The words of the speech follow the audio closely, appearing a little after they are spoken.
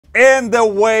In the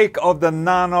wake of the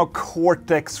Nano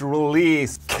Cortex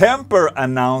release, Kemper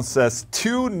announces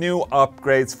 2 new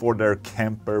upgrades for their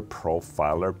Kemper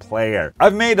Profiler player.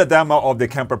 I've made a demo of the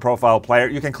Kemper Profile player.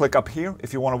 You can click up here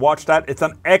if you want to watch that. It's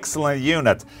an excellent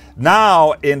unit.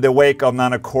 Now, in the wake of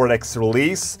Nano Cortex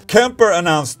release, Kemper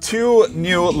announced 2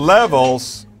 new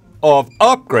levels of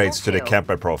upgrades to the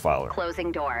Kemper Profiler.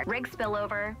 Closing door, rig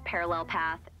spillover, parallel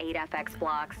path, 8 FX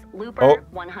blocks, looper,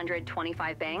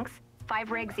 125 banks.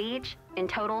 5 rigs each, in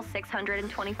total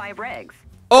 625 rigs.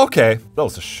 Okay, that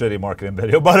was a shitty marketing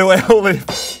video, by the way,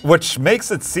 which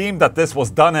makes it seem that this was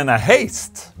done in a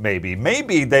haste, maybe.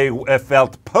 Maybe they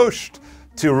felt pushed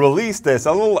to release this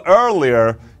a little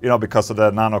earlier, you know, because of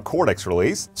the Nano Cortex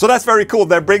release. So that's very cool.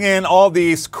 They're bringing all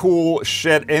these cool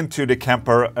shit into the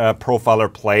Kemper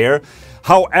Profiler player.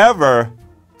 However,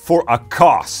 for a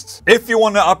cost. If you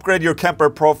want to upgrade your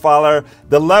Kemper Profiler,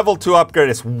 the level 2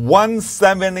 upgrade is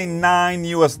 $179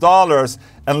 US,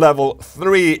 and level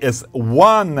 3 is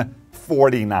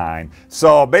 $149.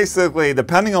 So basically,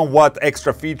 depending on what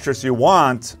extra features you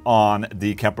want on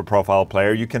the Kemper Profile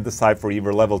player, you can decide for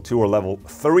either level 2 or level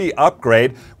 3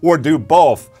 upgrade, or do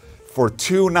both for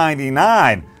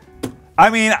 $299. I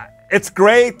mean, it's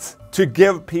great to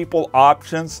give people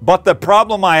options, but the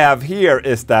problem I have here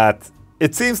is that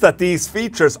it seems that these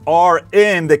features are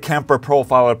in the Kemper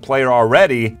Profiler player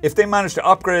already. If they manage to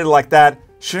upgrade it like that,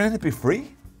 shouldn't it be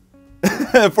free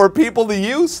for people to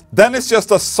use? Then it's just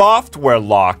a software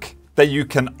lock that you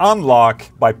can unlock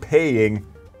by paying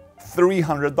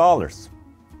 $300.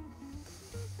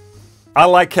 I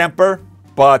like Kemper,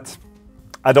 but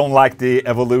I don't like the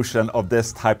evolution of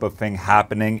this type of thing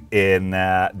happening in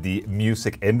the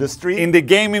music industry. In the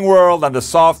gaming world and the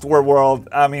software world,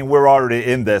 I mean, we're already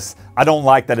in this. I don't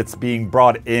like that it's being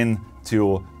brought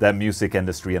into the music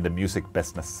industry and the music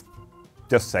business.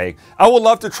 Just saying. I would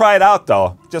love to try it out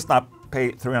though, just not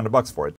pay $300 for it.